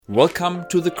Welcome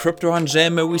to the Crypto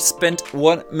Jam, where we spend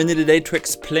 1 minute a day to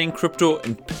explain crypto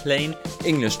in plain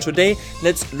English. Today,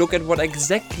 let's look at what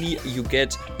exactly you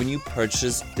get when you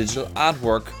purchase digital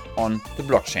artwork on the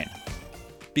blockchain.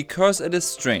 Because it is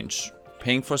strange,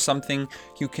 paying for something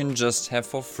you can just have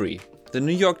for free. The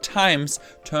New York Times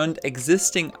turned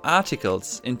existing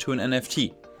articles into an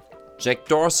NFT. Jack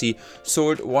Dorsey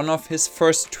sold one of his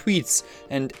first tweets,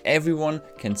 and everyone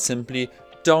can simply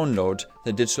download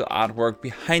the digital artwork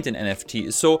behind an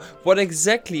NFT. So what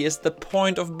exactly is the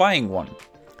point of buying one?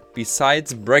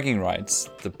 Besides bragging rights,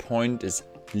 the point is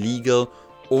legal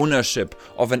ownership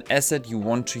of an asset you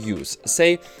want to use.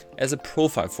 Say as a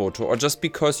profile photo, or just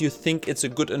because you think it's a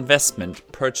good investment.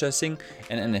 Purchasing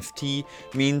an NFT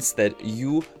means that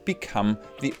you become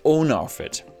the owner of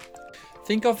it.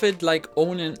 Think of it like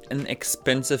owning an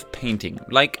expensive painting,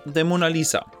 like the Mona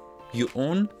Lisa. You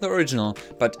own the original,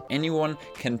 but anyone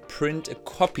can print a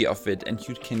copy of it and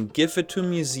you can give it to a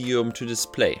museum to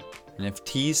display.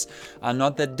 NFTs are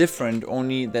not that different,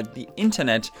 only that the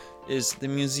internet is the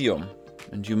museum.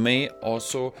 And you may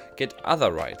also get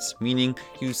other rights, meaning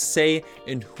you say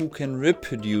in who can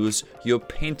reproduce your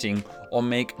painting or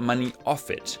make money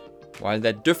off it. While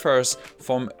that differs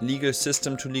from legal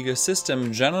system to legal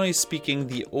system, generally speaking,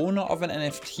 the owner of an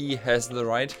NFT has the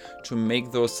right to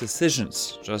make those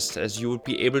decisions, just as you would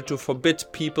be able to forbid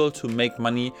people to make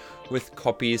money with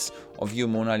copies of your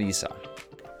Mona Lisa.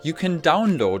 You can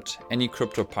download any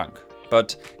CryptoPunk,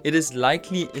 but it is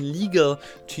likely illegal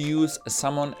to use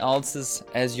someone else's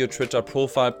as your Twitter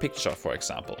profile picture, for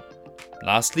example.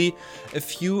 Lastly, a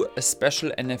few special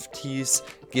NFTs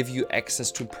give you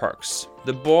access to perks.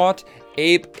 The Bored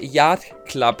Ape Yacht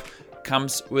Club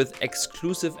comes with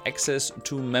exclusive access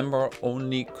to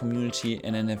member-only community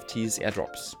and NFTs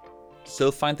airdrops.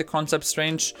 Still find the concept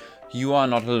strange? You are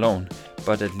not alone,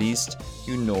 but at least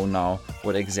you know now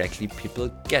what exactly people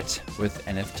get with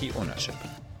NFT ownership.